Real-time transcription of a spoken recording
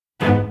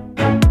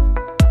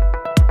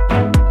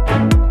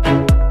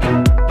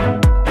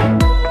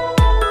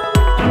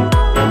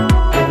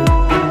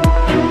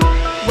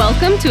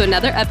to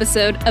another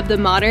episode of the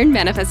Modern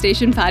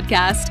Manifestation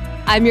Podcast.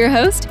 I'm your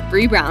host,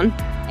 Bree Brown,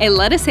 a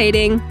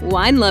lettuce-hating,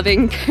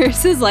 wine-loving,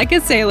 curses like a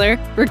sailor,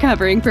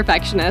 recovering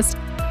perfectionist.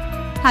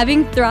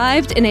 Having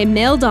thrived in a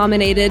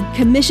male-dominated,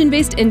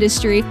 commission-based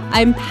industry,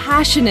 I'm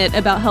passionate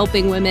about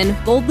helping women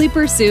boldly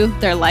pursue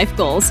their life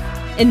goals.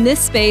 In this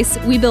space,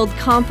 we build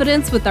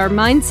confidence with our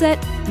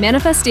mindset,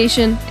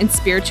 manifestation, and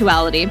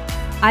spirituality.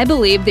 I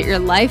believe that your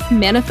life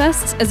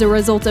manifests as a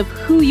result of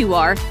who you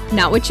are,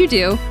 not what you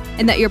do,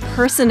 and that your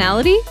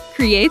personality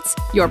creates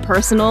your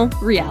personal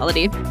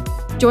reality.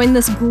 Join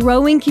this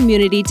growing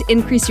community to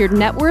increase your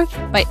net worth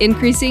by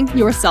increasing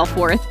your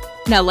self-worth.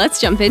 Now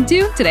let's jump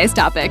into today's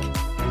topic.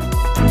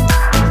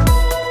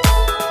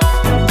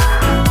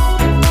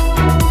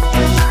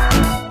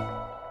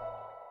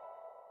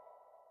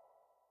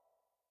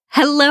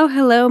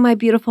 Hello, my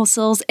beautiful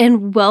souls,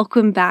 and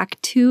welcome back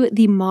to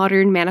the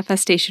Modern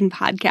Manifestation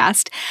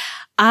Podcast.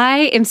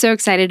 I am so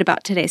excited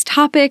about today's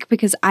topic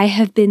because I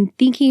have been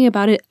thinking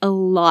about it a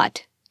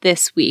lot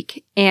this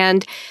week.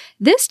 And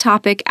this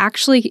topic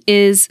actually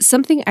is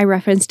something I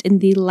referenced in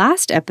the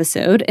last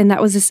episode, and that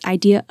was this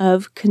idea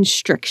of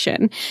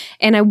constriction.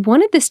 And I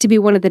wanted this to be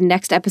one of the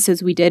next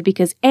episodes we did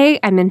because A,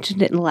 I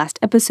mentioned it in the last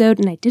episode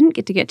and I didn't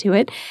get to get to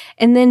it.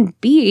 And then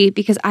B,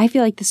 because I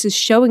feel like this is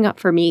showing up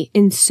for me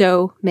in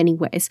so many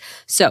ways.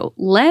 So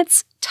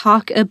let's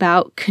talk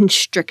about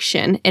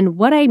constriction and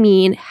what I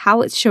mean,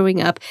 how it's showing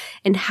up,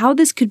 and how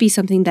this could be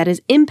something that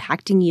is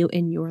impacting you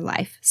in your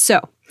life.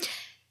 So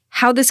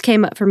how this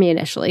came up for me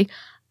initially.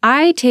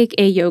 I take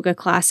a yoga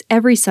class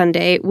every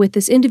Sunday with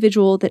this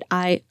individual that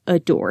I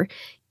adore.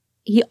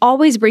 He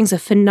always brings a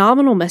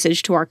phenomenal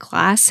message to our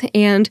class,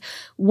 and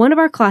one of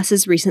our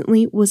classes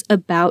recently was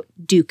about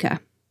dukkha.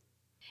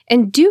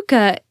 And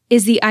dukkha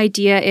is the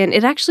idea, and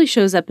it actually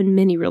shows up in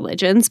many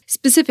religions,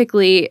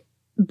 specifically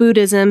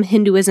Buddhism,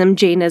 Hinduism,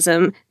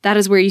 Jainism. That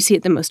is where you see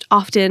it the most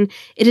often.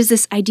 It is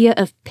this idea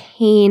of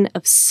pain,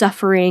 of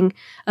suffering,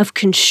 of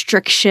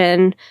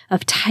constriction,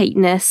 of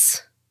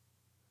tightness,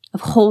 of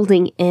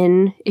holding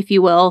in, if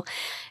you will.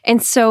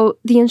 And so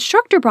the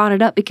instructor brought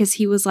it up because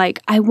he was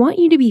like, I want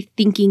you to be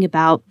thinking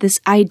about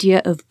this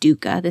idea of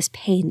dukkha, this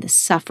pain, this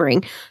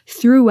suffering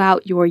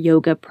throughout your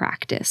yoga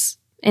practice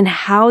and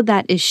how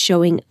that is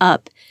showing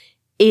up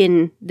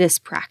in this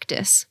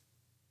practice.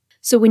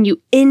 So when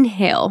you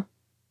inhale,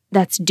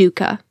 that's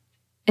dukkha.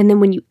 And then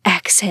when you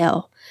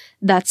exhale,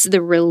 that's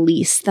the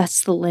release,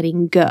 that's the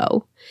letting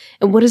go.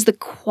 And what is the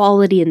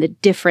quality and the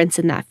difference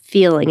in that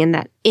feeling and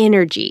that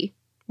energy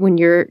when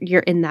you're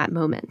in that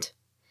moment?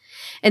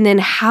 And then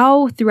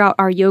how throughout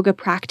our yoga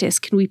practice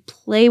can we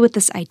play with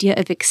this idea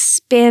of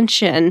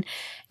expansion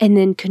and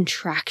then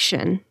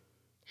contraction?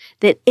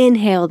 That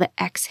inhale, the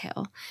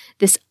exhale,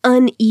 this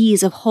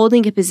unease of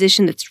holding a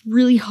position that's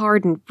really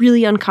hard and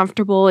really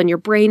uncomfortable, and your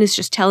brain is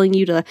just telling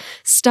you to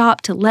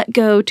stop, to let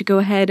go, to go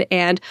ahead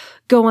and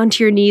go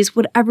onto your knees,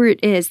 whatever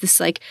it is, this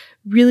like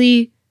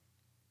really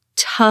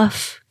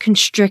tough,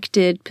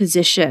 constricted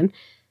position,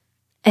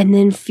 and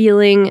then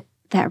feeling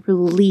that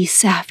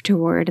release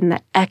afterward and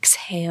that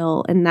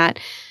exhale and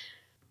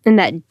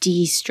that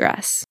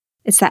de-stress.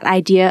 It's that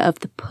idea of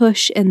the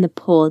push and the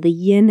pull, the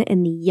yin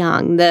and the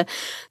yang, the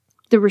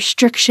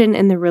restriction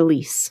and the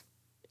release,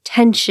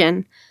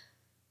 tension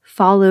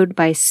followed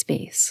by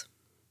space.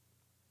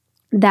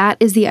 That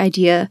is the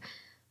idea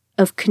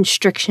of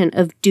constriction,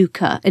 of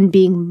dukkha, and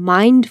being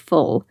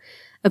mindful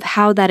of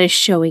how that is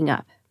showing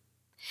up.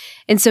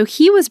 And so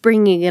he was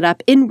bringing it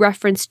up in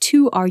reference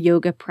to our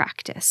yoga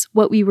practice,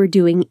 what we were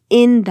doing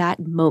in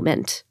that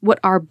moment, what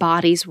our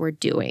bodies were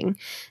doing,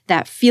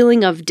 that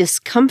feeling of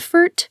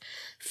discomfort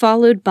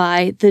followed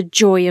by the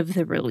joy of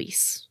the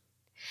release.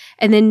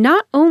 And then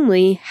not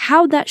only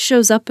how that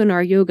shows up in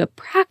our yoga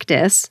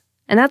practice,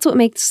 and that's what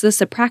makes this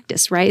a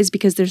practice, right? Is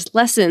because there's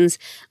lessons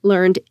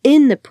learned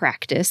in the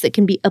practice that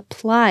can be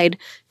applied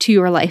to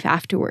your life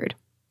afterward.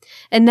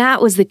 And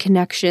that was the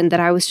connection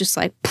that I was just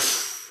like,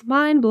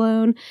 mind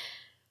blown.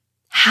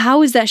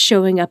 How is that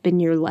showing up in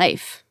your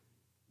life?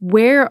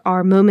 Where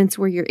are moments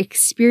where you're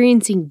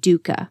experiencing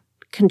dukkha,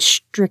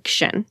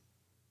 constriction?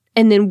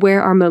 And then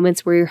where are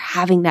moments where you're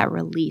having that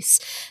release,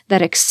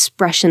 that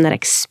expression, that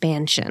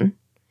expansion?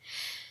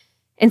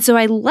 And so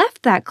I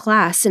left that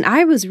class and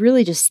I was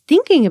really just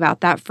thinking about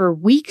that for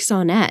weeks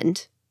on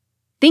end,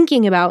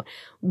 thinking about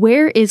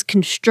where is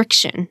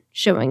constriction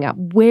showing up?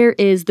 Where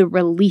is the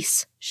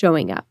release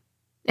showing up?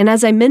 And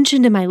as I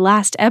mentioned in my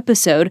last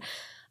episode,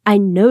 I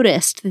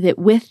noticed that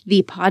with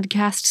the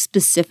podcast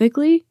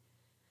specifically,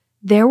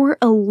 there were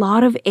a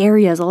lot of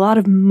areas, a lot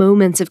of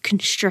moments of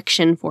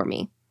constriction for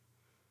me.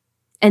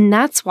 And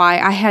that's why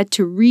I had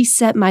to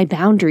reset my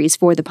boundaries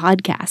for the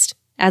podcast,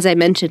 as I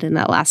mentioned in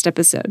that last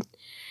episode.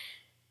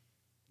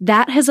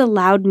 That has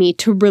allowed me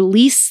to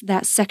release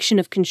that section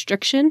of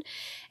constriction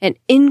and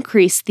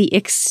increase the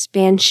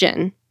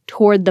expansion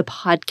toward the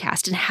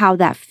podcast and how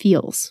that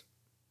feels,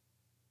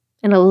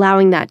 and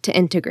allowing that to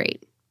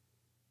integrate.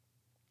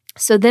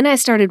 So then I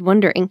started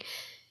wondering,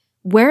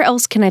 where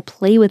else can I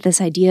play with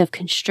this idea of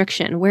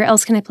constriction? Where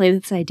else can I play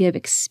with this idea of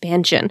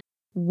expansion?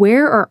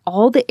 Where are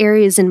all the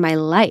areas in my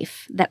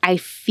life that I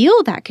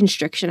feel that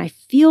constriction? I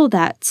feel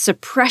that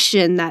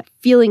suppression, that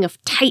feeling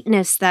of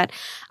tightness that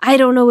I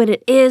don't know what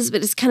it is,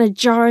 but it's kind of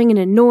jarring and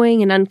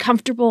annoying and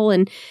uncomfortable.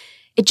 And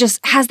it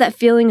just has that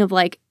feeling of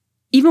like,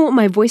 even what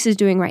my voice is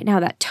doing right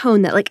now, that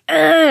tone, that like,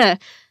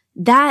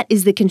 that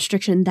is the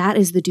constriction. That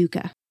is the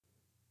dukkha.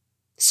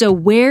 So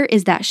where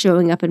is that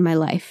showing up in my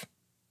life?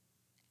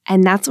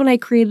 And that's when I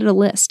created a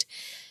list.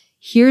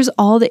 Here's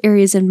all the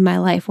areas in my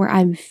life where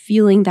I'm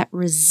feeling that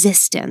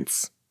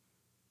resistance.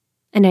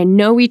 And I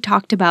know we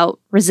talked about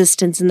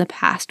resistance in the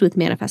past with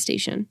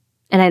manifestation.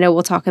 And I know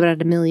we'll talk about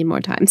it a million more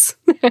times.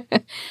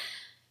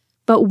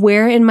 But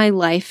where in my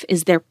life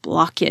is there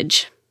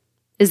blockage?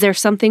 Is there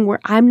something where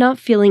I'm not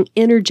feeling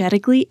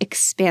energetically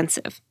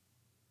expansive?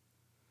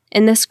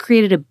 And this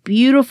created a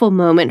beautiful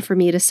moment for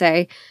me to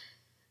say,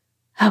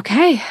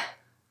 okay,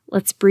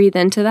 let's breathe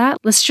into that.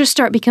 Let's just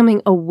start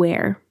becoming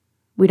aware.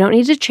 We don't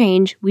need to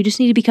change. We just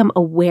need to become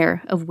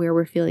aware of where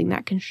we're feeling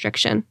that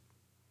constriction.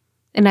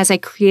 And as I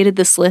created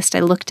this list, I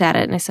looked at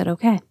it and I said,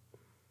 okay,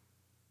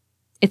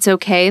 it's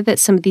okay that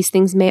some of these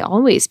things may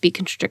always be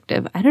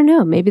constrictive. I don't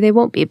know, maybe they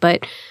won't be,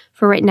 but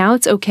for right now,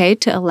 it's okay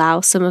to allow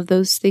some of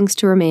those things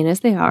to remain as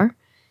they are.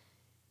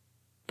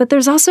 But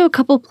there's also a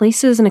couple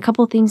places and a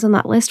couple things on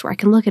that list where I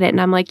can look at it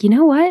and I'm like, you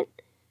know what?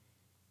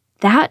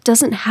 That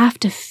doesn't have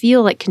to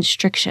feel like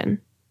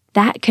constriction.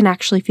 That can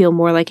actually feel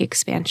more like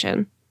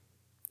expansion.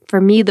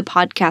 For me, the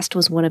podcast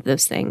was one of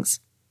those things.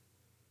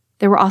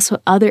 There were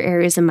also other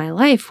areas in my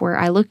life where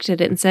I looked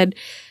at it and said,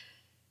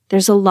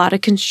 there's a lot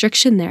of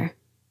constriction there.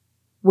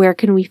 Where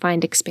can we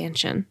find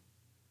expansion?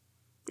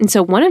 And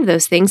so one of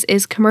those things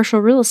is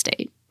commercial real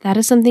estate. That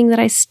is something that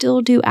I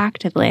still do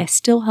actively. I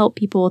still help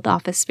people with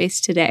office space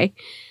today.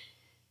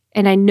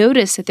 And I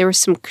noticed that there was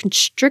some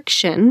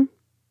constriction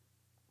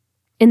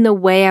in the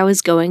way I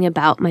was going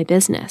about my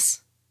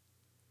business.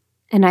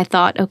 And I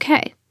thought,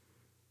 okay,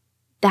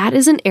 that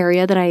is an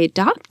area that I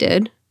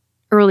adopted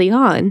early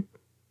on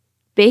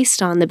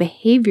based on the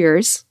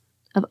behaviors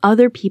of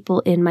other people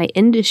in my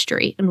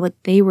industry and what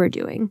they were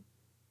doing.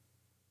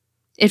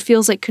 It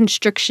feels like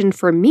constriction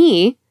for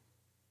me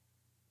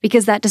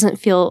because that doesn't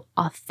feel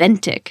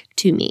authentic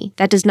to me.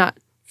 That does not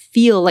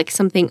feel like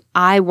something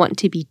I want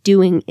to be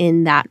doing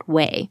in that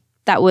way.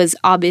 That was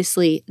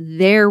obviously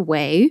their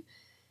way,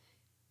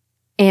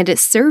 and it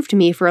served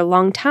me for a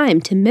long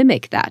time to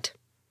mimic that.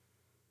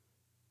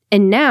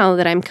 And now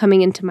that I'm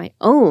coming into my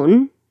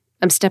own,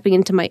 I'm stepping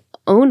into my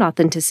own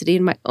authenticity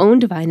and my own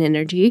divine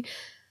energy,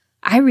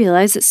 I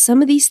realize that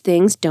some of these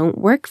things don't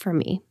work for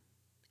me.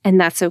 And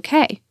that's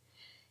okay.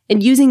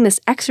 And using this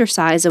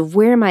exercise of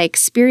where am I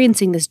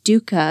experiencing this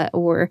dukkha,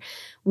 or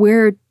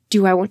where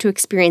do I want to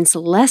experience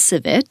less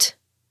of it,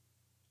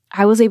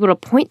 I was able to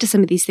point to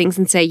some of these things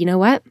and say, you know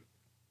what?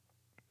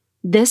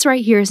 This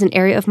right here is an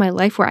area of my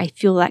life where I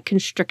feel that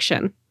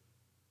constriction.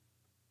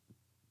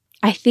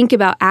 I think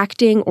about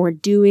acting or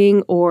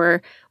doing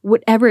or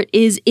whatever it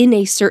is in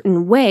a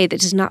certain way that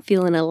does not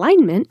feel in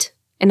alignment,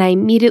 and I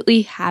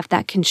immediately have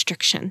that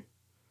constriction.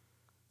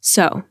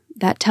 So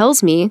that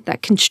tells me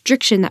that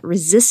constriction, that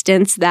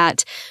resistance,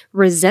 that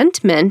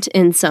resentment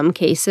in some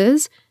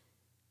cases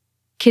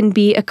can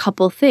be a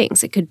couple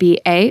things. It could be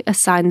a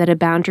sign that a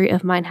boundary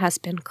of mine has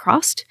been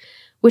crossed,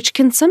 which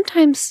can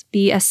sometimes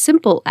be as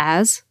simple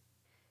as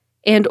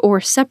and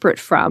or separate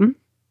from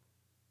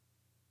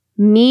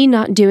me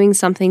not doing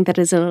something that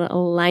is in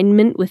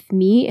alignment with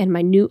me and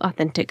my new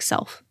authentic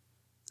self,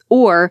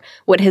 or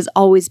what has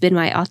always been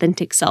my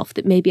authentic self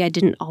that maybe I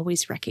didn't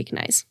always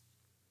recognize.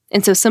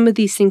 And so some of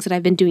these things that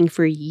I've been doing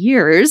for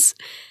years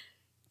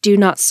do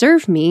not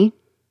serve me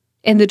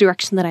in the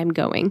direction that I'm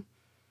going.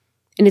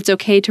 And it's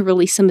okay to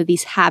release some of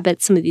these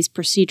habits, some of these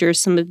procedures,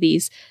 some of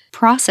these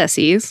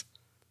processes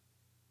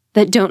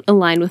that don't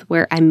align with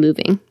where I'm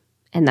moving.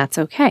 And that's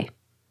okay.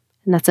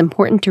 And that's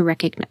important to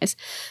recognize.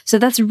 So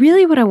that's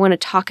really what I want to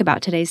talk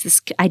about today, is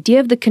this idea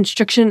of the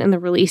constriction and the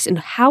release, and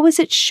how is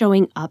it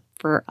showing up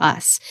for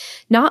us?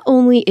 Not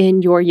only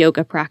in your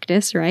yoga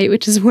practice, right,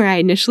 which is where I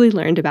initially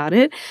learned about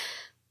it,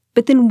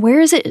 but then where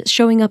is it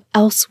showing up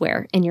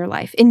elsewhere in your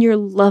life, in your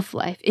love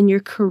life, in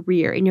your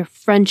career, in your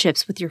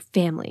friendships with your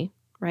family,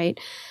 right?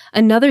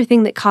 Another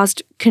thing that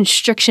caused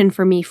constriction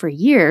for me for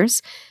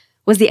years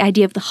was the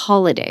idea of the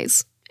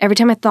holidays. Every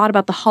time I thought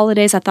about the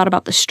holidays, I thought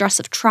about the stress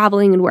of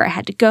traveling and where I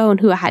had to go and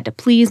who I had to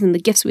please and the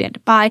gifts we had to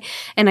buy,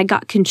 and I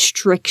got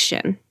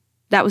constriction.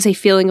 That was a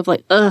feeling of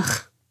like,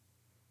 ugh,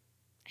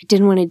 I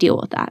didn't want to deal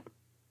with that.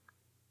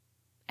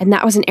 And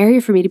that was an area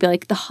for me to be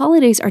like, the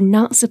holidays are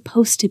not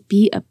supposed to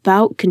be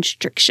about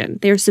constriction.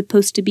 They're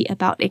supposed to be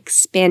about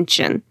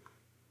expansion.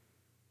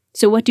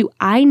 So what do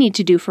I need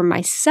to do for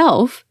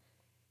myself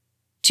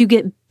to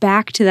get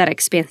back to that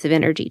expansive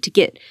energy,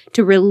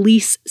 to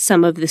release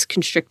some of this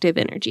constrictive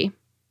energy?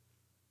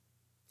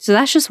 So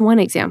that's just one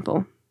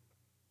example.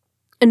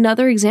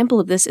 Another example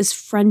of this is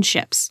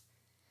friendships.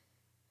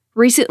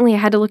 Recently, I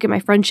had to look at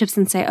my friendships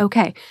and say,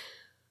 okay,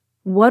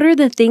 what are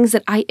the things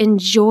that I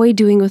enjoy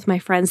doing with my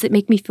friends that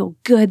make me feel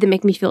good, that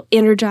make me feel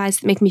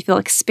energized, that make me feel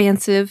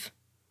expansive?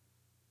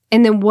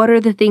 And then what are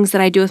the things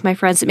that I do with my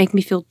friends that make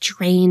me feel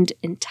drained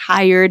and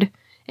tired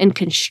and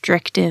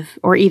constrictive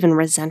or even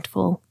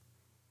resentful?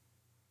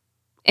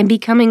 And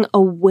becoming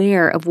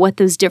aware of what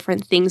those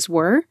different things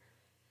were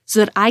so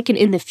that I can,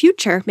 in the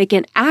future, make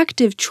an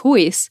active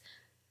choice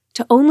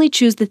to only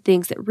choose the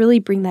things that really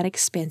bring that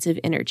expansive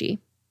energy.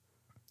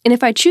 And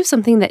if I choose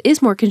something that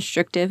is more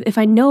constrictive, if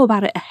I know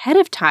about it ahead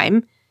of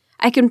time,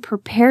 I can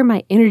prepare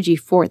my energy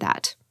for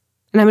that.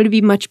 And I'm going to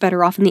be much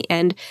better off in the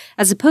end,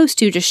 as opposed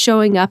to just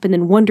showing up and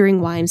then wondering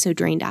why I'm so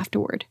drained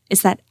afterward.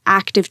 It's that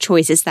active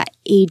choice, it's that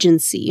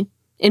agency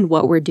in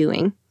what we're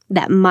doing,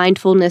 that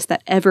mindfulness,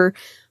 that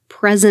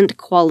ever-present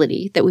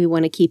quality that we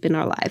want to keep in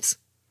our lives.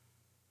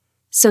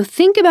 So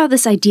think about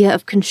this idea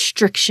of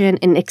constriction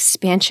and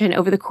expansion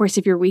over the course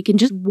of your week and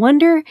just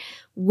wonder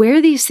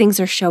where these things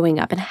are showing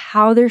up and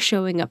how they're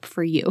showing up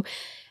for you.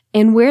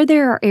 And where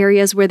there are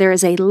areas where there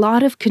is a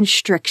lot of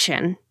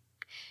constriction,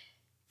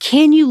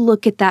 can you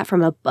look at that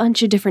from a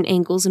bunch of different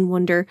angles and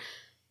wonder,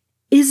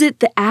 is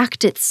it the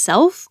act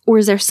itself or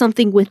is there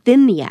something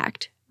within the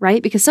act,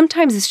 right? Because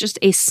sometimes it's just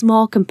a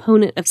small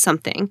component of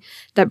something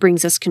that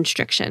brings us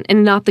constriction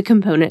and not the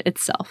component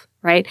itself,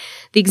 right?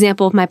 The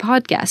example of my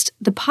podcast,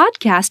 the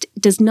podcast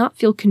does not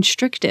feel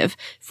constrictive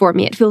for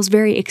me. It feels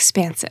very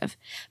expansive,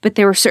 but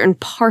there were certain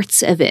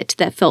parts of it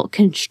that felt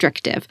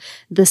constrictive,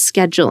 the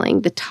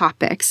scheduling, the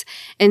topics.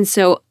 And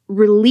so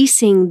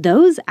releasing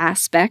those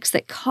aspects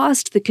that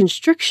caused the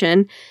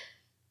constriction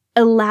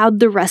allowed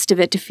the rest of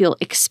it to feel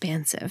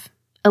expansive,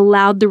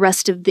 allowed the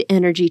rest of the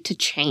energy to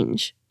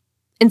change.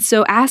 And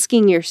so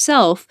asking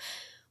yourself,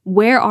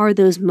 where are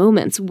those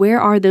moments? Where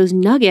are those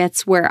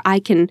nuggets where I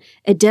can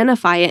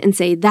identify it and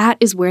say, that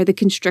is where the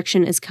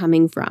constriction is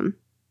coming from?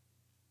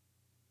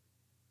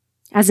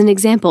 As an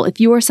example,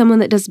 if you are someone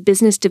that does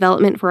business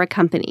development for a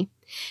company,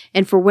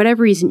 and for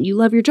whatever reason, you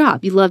love your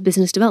job, you love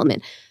business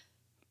development,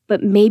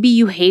 but maybe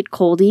you hate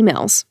cold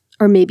emails,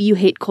 or maybe you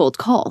hate cold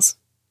calls.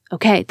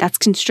 Okay, that's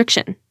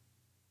constriction.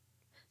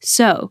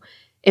 So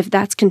if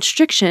that's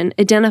constriction,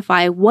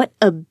 identify what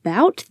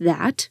about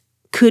that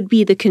could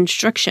be the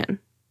constriction,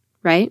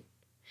 right?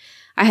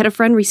 I had a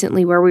friend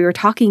recently where we were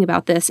talking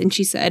about this and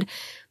she said,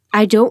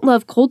 I don't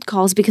love cold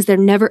calls because they're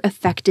never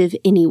effective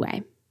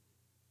anyway.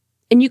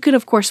 And you could,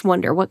 of course,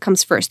 wonder what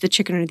comes first, the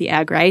chicken or the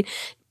egg, right?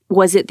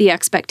 Was it the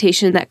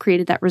expectation that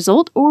created that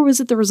result, or was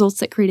it the results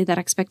that created that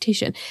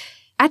expectation?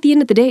 At the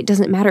end of the day, it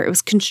doesn't matter. It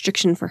was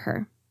constriction for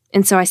her.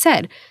 And so I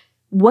said,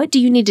 what do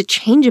you need to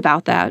change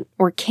about that?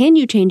 Or can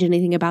you change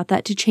anything about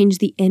that to change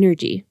the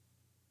energy?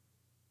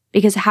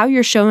 Because how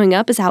you're showing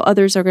up is how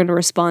others are going to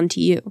respond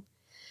to you.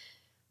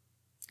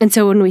 And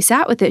so when we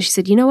sat with it, she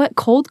said, you know what?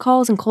 Cold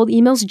calls and cold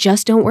emails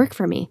just don't work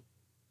for me.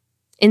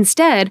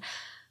 Instead,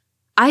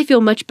 I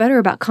feel much better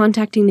about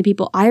contacting the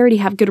people I already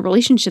have good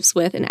relationships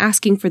with and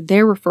asking for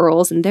their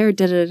referrals and their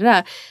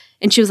da-da-da-da.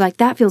 And she was like,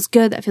 that feels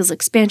good. That feels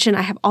expansion.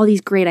 I have all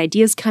these great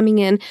ideas coming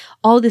in.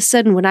 All of a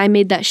sudden, when I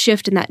made that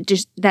shift and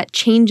that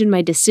change in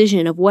my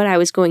decision of what I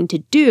was going to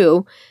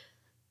do,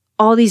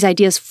 all these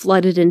ideas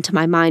flooded into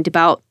my mind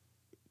about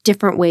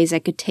different ways I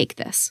could take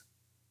this.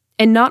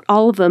 And not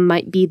all of them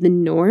might be the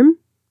norm.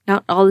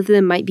 Not all of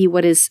them might be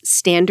what is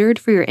standard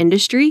for your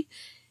industry.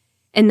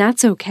 And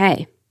that's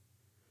okay.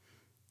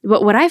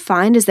 But what I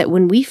find is that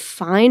when we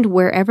find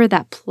wherever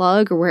that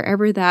plug or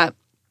wherever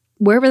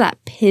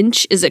that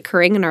pinch is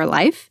occurring in our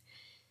life,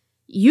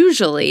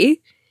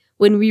 usually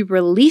when we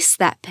release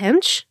that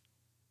pinch,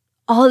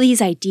 all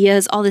these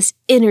ideas, all this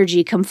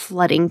energy come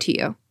flooding to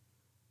you.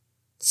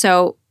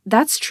 So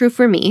that's true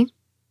for me.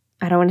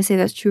 I don't want to say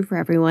that's true for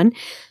everyone,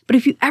 but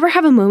if you ever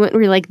have a moment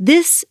where you're like,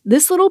 this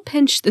little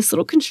pinch, this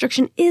little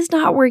constriction is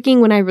not working,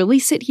 when I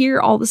release it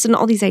here, all of a sudden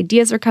all these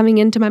ideas are coming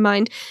into my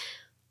mind,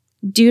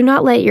 do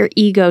not let your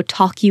ego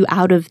talk you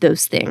out of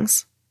those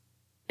things.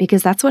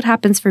 Because that's what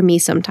happens for me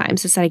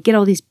sometimes, is that I get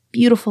all these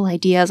beautiful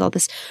ideas, all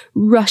this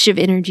rush of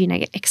energy, and I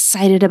get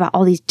excited about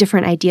all these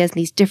different ideas and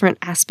these different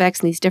aspects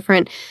and these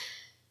different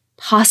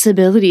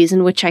possibilities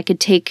in which I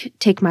could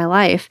take my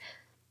life.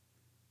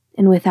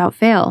 And without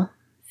fail,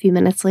 a few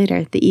minutes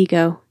later, the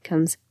ego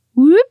comes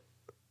whoop,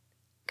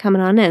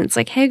 coming on in. It's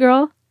like, hey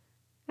girl,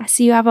 I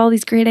see you have all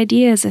these great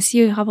ideas. I see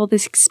you have all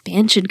this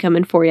expansion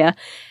coming for you.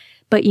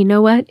 But you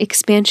know what?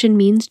 Expansion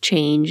means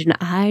change, and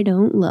I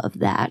don't love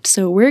that.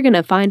 So we're going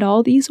to find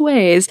all these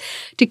ways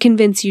to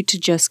convince you to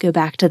just go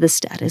back to the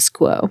status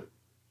quo.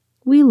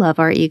 We love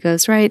our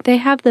egos, right? They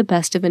have the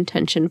best of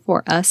intention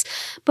for us,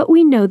 but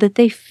we know that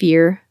they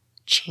fear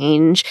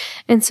change.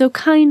 And so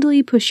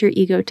kindly push your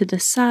ego to the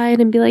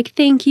side and be like,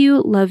 thank you,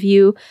 love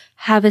you,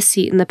 have a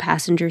seat in the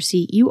passenger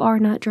seat. You are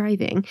not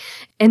driving.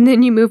 And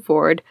then you move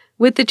forward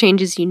with the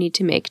changes you need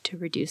to make to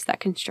reduce that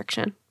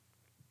constriction.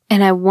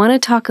 And I want to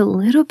talk a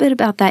little bit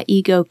about that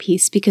ego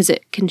piece because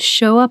it can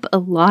show up a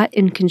lot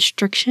in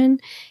constriction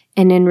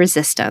and in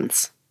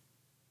resistance.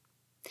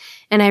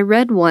 And I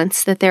read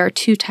once that there are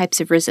two types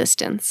of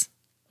resistance,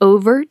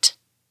 overt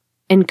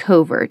and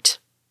covert,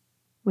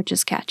 which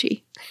is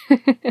catchy.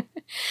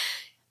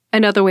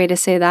 Another way to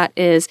say that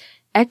is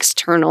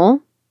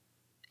external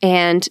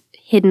and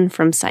hidden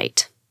from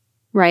sight.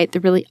 right? The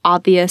really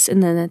obvious,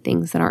 and then the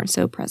things that aren't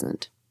so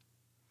present.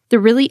 The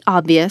really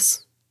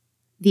obvious,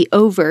 the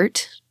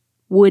overt,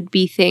 would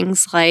be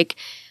things like,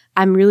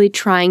 I'm really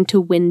trying to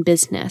win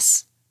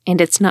business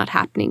and it's not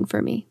happening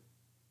for me.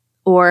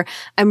 Or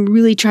I'm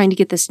really trying to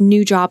get this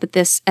new job at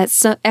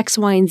X,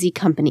 Y, and Z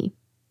company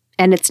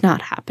and it's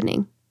not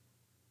happening.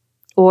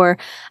 Or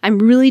I'm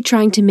really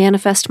trying to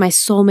manifest my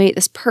soulmate,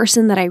 this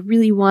person that I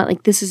really want,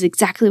 like this is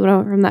exactly what I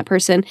want from that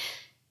person,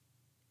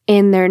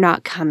 and they're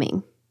not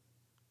coming.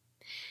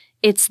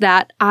 It's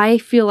that I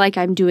feel like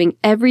I'm doing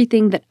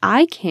everything that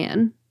I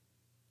can,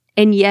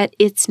 and yet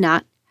it's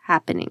not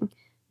happening.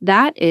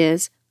 That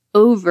is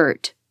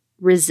overt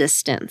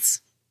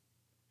resistance.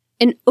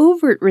 And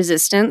overt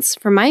resistance,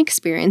 from my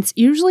experience,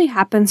 usually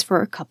happens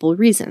for a couple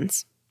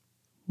reasons.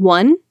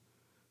 One,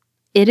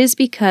 it is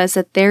because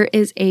that there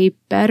is a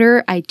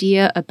better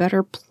idea, a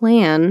better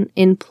plan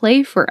in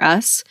play for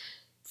us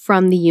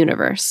from the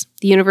universe.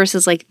 The universe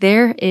is like,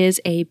 there is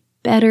a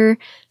better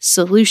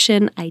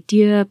solution,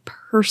 idea,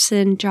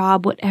 person,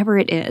 job, whatever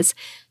it is.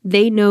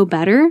 They know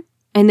better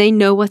and they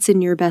know what's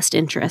in your best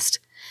interest.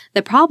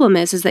 The problem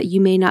is that you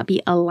may not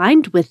be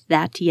aligned with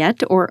that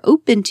yet or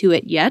open to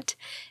it yet.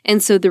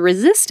 And so the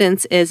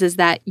resistance is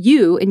that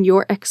you and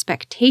your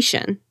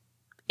expectation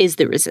is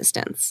the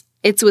resistance.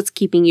 It's what's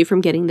keeping you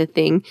from getting the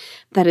thing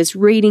that is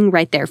waiting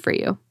right there for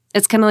you.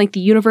 It's kind of like the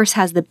universe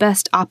has the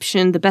best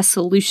option, the best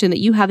solution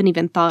that you haven't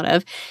even thought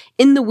of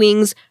in the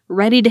wings,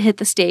 ready to hit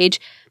the stage.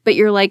 But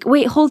you're like,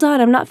 wait, hold on,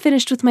 I'm not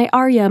finished with my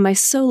aria, my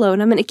solo,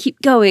 and I'm going to keep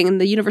going. And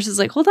the universe is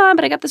like, hold on,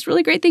 but I got this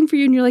really great thing for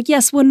you. And you're like,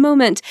 yes, one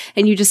moment.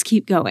 And you just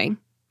keep going.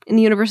 And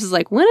the universe is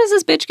like, when is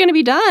this bitch going to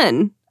be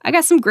done? I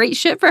got some great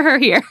shit for her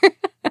here.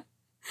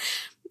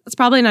 It's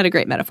probably not a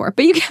great metaphor,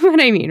 but you get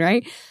what I mean,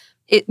 right?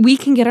 We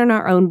can get in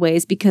our own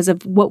ways because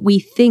of what we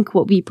think,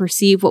 what we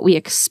perceive, what we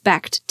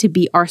expect to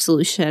be our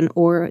solution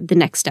or the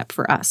next step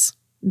for us.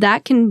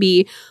 That can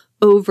be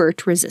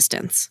overt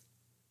resistance.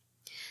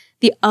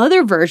 The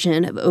other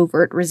version of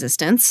overt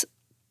resistance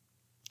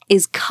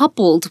is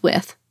coupled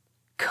with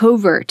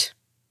covert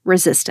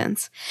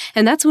resistance.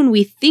 And that's when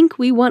we think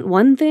we want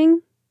one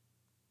thing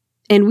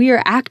and we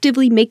are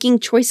actively making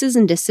choices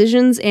and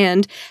decisions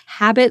and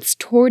habits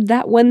toward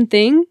that one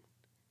thing.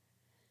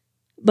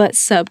 But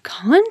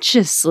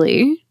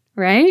subconsciously,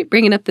 right,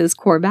 bringing up those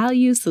core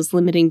values, those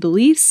limiting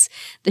beliefs,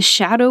 the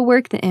shadow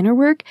work, the inner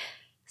work,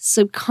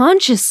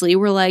 subconsciously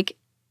we're like,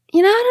 I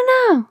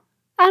don't know.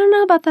 I don't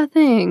know about that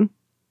thing.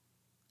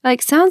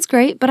 Like, sounds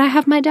great, but I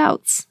have my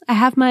doubts. I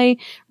have my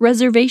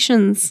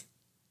reservations.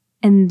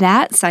 And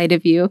that side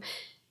of you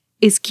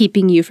is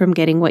keeping you from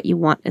getting what you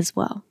want as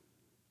well.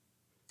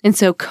 And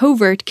so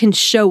covert can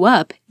show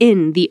up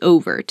in the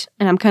overt.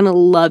 And I'm kind of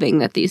loving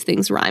that these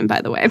things rhyme,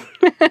 by the way.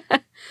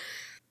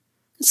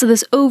 So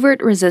this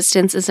overt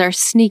resistance is our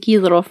sneaky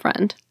little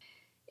friend.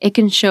 It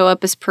can show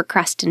up as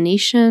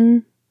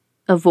procrastination,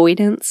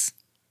 avoidance.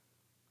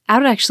 I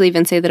would actually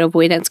even say that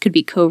avoidance could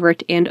be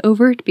covert and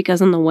overt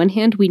because on the one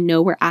hand, we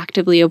know we're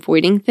actively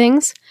avoiding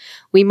things.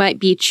 We might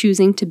be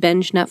choosing to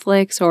binge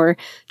Netflix or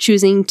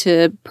choosing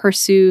to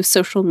pursue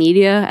social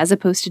media as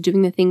opposed to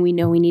doing the thing we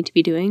know we need to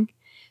be doing.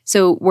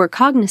 So we're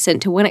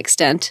cognizant to one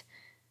extent,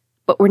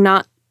 but we're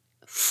not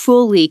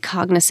fully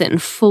cognizant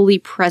and fully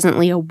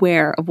presently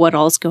aware of what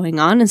all's going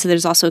on. And so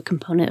there's also a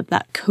component of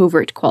that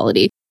covert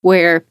quality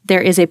where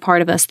there is a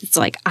part of us that's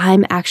like,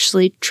 I'm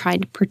actually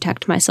trying to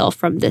protect myself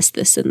from this,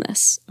 this, and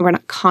this. And we're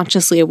not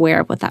consciously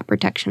aware of what that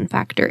protection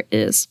factor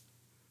is.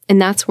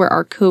 And that's where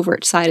our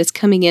covert side is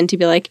coming in to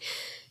be like,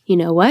 you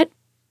know what?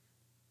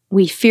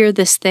 We fear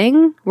this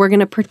thing. We're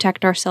going to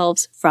protect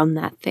ourselves from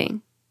that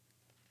thing.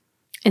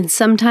 And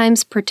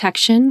sometimes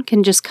protection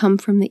can just come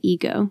from the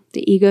ego.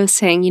 The ego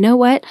saying, you know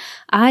what?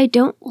 I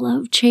don't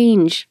love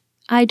change.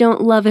 I don't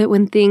love it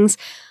when things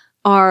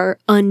are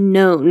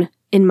unknown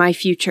in my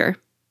future.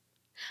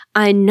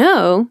 I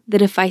know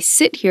that if I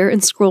sit here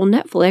and scroll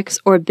Netflix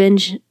or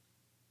binge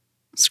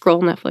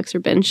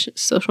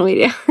social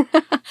media,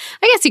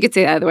 I guess you could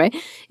say that either way.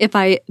 If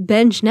I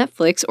binge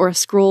Netflix or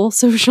scroll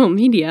social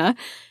media,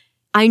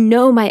 I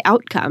know my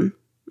outcome.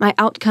 My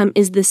outcome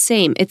is the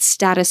same. It's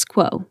status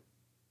quo.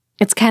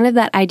 It's kind of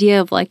that idea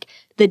of like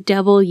the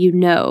devil you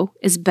know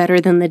is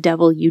better than the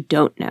devil you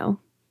don't know,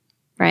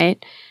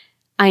 right?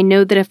 I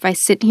know that if I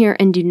sit here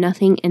and do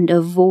nothing and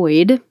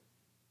avoid,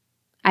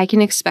 I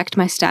can expect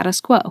my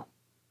status quo.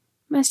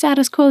 My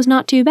status quo is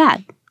not too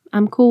bad.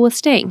 I'm cool with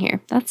staying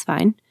here. That's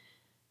fine.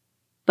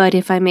 But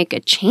if I make a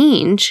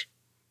change,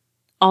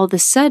 all of a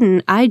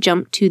sudden I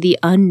jump to the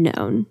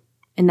unknown,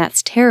 and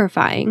that's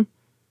terrifying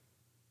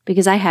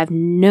because I have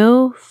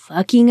no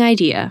fucking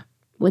idea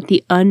what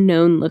the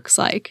unknown looks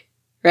like.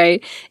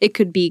 Right? It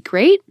could be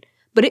great,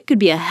 but it could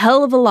be a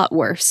hell of a lot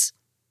worse.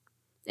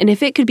 And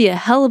if it could be a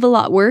hell of a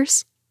lot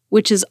worse,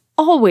 which is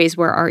always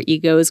where our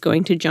ego is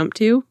going to jump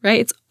to, right?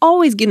 It's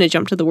always going to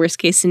jump to the worst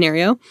case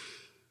scenario.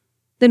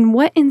 Then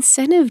what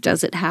incentive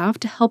does it have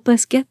to help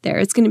us get there?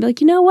 It's going to be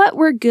like, you know what?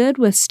 We're good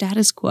with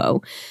status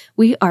quo.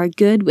 We are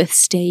good with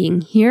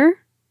staying here.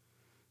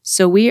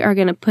 So we are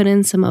going to put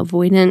in some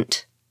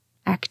avoidant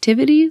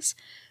activities.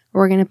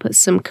 We're going to put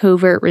some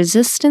covert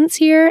resistance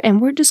here, and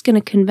we're just going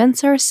to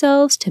convince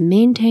ourselves to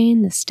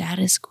maintain the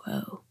status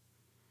quo.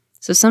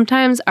 So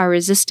sometimes our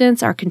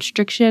resistance, our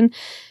constriction,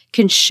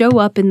 can show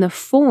up in the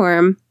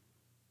form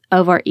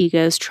of our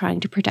egos trying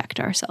to protect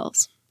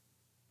ourselves.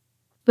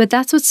 But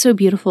that's what's so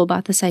beautiful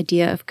about this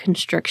idea of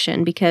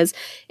constriction, because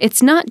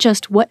it's not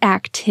just what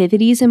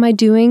activities am I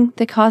doing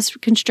that cause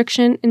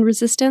constriction and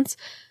resistance,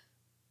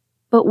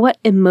 but what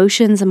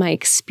emotions am I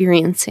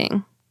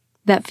experiencing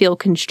that feel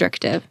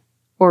constrictive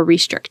or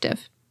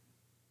restrictive.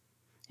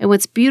 And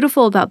what's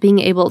beautiful about being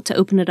able to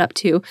open it up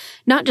to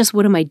not just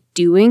what am I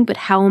doing, but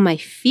how am I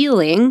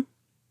feeling,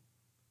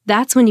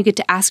 that's when you get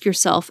to ask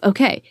yourself,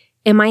 okay,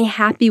 am I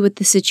happy with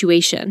the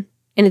situation?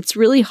 And it's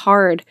really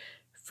hard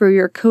for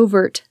your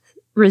covert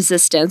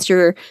resistance,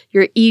 your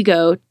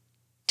ego,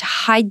 to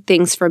hide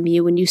things from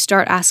you when you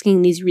start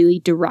asking these really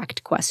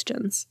direct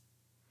questions.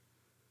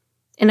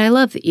 And I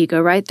love the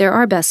ego, right? They're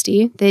our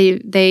bestie.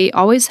 They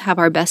always have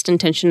our best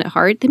intention at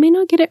heart. They may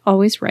not get it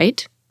always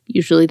right.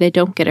 Usually they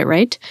don't get it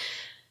right.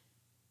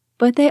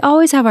 But they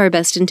always have our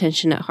best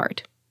intention at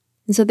heart.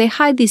 And so they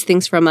hide these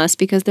things from us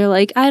because they're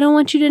like, I don't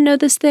want you to know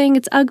this thing.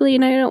 It's ugly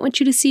and I don't want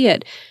you to see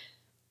it.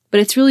 But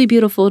it's really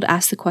beautiful to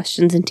ask the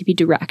questions and to be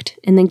direct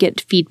and then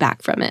get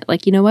feedback from it.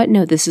 Like, you know what?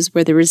 No, this is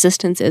where the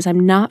resistance is. I'm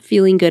not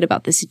feeling good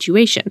about the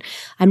situation.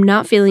 I'm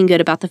not feeling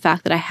good about the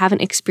fact that I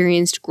haven't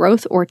experienced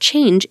growth or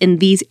change in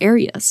these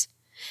areas.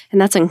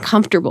 And that's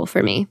uncomfortable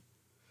for me.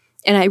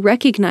 And I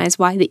recognize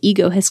why the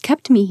ego has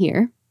kept me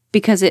here,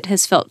 because it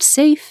has felt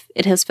safe.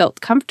 It has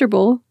felt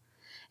comfortable.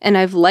 And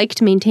I've liked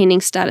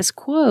maintaining status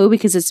quo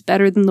because it's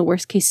better than the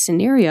worst case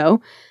scenario.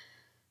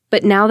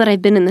 But now that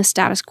I've been in the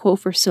status quo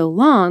for so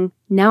long,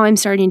 now I'm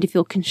starting to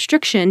feel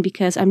constriction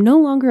because I'm no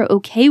longer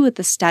okay with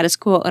the status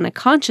quo on a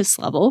conscious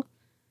level,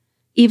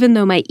 even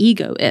though my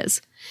ego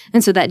is.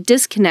 And so that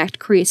disconnect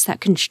creates that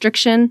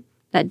constriction,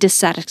 that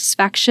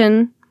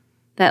dissatisfaction,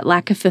 that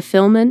lack of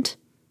fulfillment.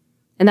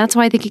 And that's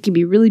why I think it can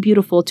be really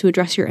beautiful to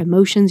address your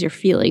emotions, your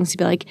feelings, to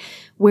be like,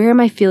 where am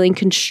I feeling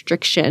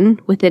constriction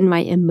within my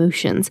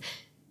emotions?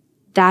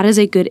 That is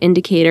a good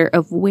indicator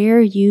of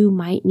where you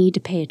might need to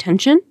pay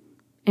attention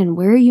and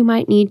where you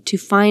might need to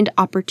find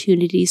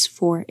opportunities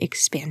for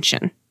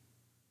expansion.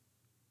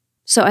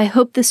 So I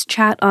hope this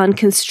chat on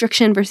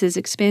constriction versus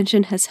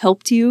expansion has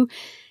helped you.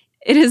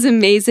 It is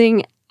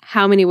amazing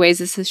how many ways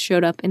this has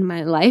showed up in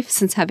my life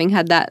since having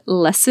had that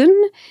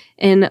lesson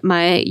in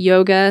my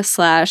yoga /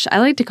 I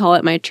like to call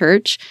it my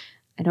church.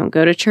 I don't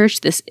go to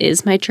church. This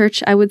is my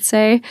church, I would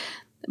say.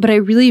 But I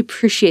really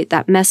appreciate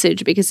that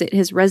message because it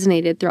has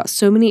resonated throughout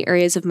so many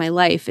areas of my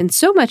life, and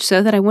so much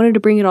so that I wanted to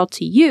bring it all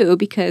to you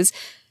because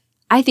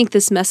I think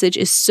this message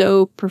is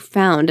so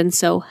profound and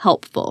so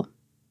helpful.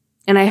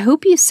 And I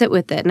hope you sit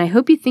with it, and I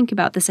hope you think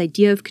about this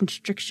idea of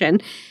constriction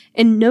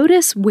and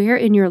notice where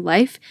in your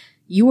life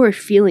you are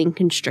feeling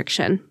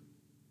constriction,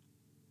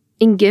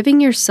 and giving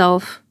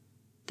yourself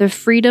the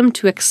freedom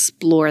to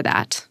explore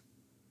that.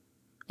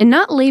 And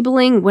not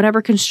labeling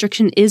whatever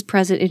constriction is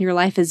present in your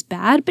life as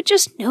bad, but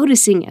just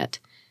noticing it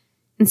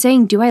and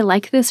saying, do I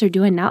like this or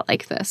do I not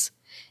like this?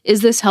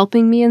 Is this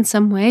helping me in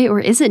some way or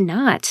is it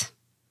not?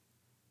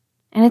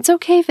 And it's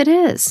okay if it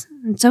is.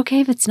 It's okay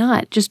if it's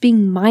not. Just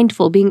being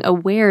mindful, being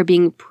aware,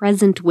 being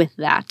present with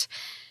that,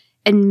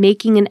 and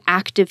making an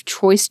active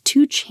choice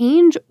to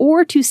change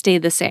or to stay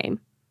the same.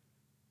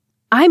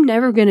 I'm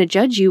never going to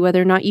judge you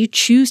whether or not you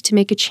choose to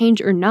make a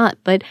change or not,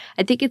 but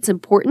I think it's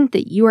important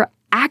that you are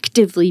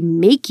actively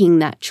making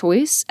that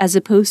choice as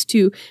opposed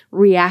to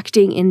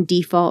reacting in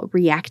default,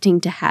 reacting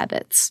to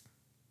habits.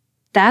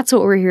 That's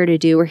what we're here to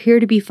do. We're here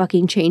to be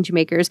fucking change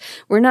makers.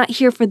 We're not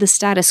here for the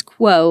status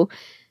quo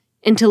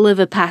and to live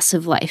a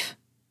passive life.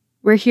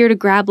 We're here to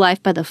grab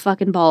life by the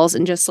fucking balls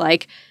and just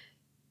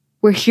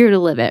we're here to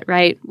live it,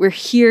 right? We're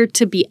here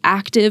to be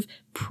active,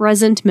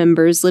 present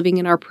members living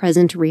in our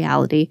present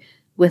reality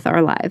with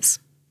our lives.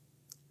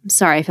 I'm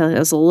sorry, I feel like I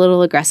was a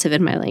little aggressive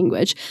in my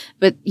language,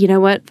 but you know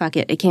what? Fuck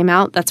it. It came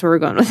out. That's where we're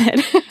going with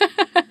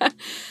it.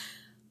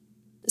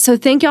 So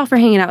thank y'all for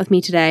hanging out with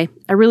me today.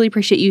 I really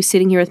appreciate you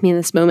sitting here with me in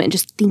this moment and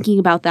just thinking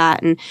about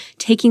that and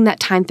taking that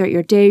time throughout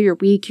your day, your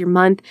week, your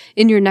month,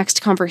 in your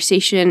next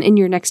conversation, in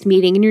your next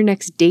meeting, in your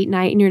next date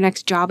night, in your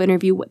next job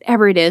interview,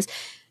 whatever it is.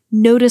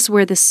 Notice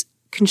where this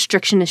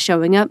constriction is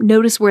showing up.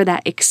 Notice where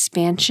that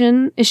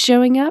expansion is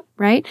showing up,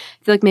 right?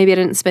 I feel like maybe I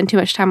didn't spend too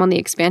much time on the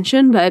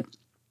expansion, but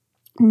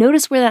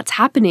notice where that's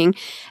happening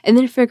and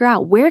then figure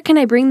out where can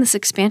I bring this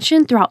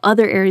expansion throughout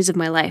other areas of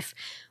my life?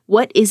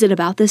 What is it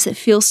about this that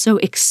feels so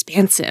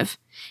expansive?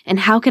 And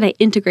how can I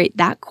integrate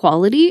that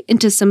quality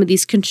into some of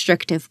these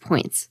constrictive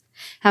points?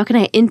 How can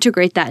I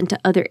integrate that into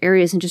other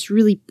areas and just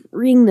really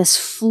bring this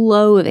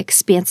flow of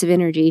expansive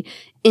energy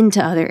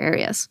into other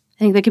areas? I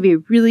think that could be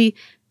a really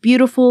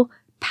beautiful,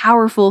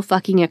 powerful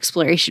fucking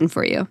exploration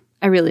for you.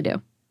 I really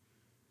do.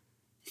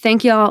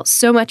 Thank y'all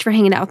so much for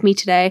hanging out with me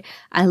today.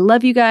 I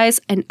love you guys,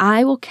 and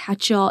I will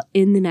catch y'all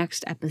in the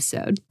next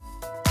episode.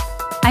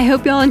 I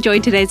hope y'all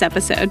enjoyed today's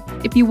episode.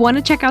 If you want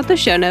to check out the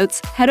show notes,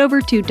 head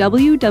over to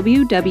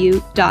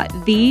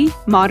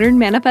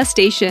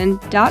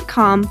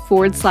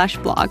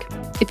www.themodernmanifestation.com/blog.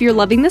 If you're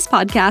loving this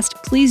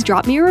podcast, please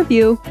drop me a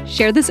review,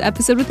 share this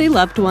episode with a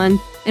loved one,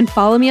 and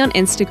follow me on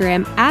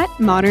Instagram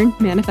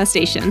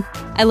 @modernmanifestation.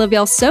 I love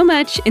y'all so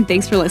much, and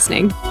thanks for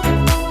listening.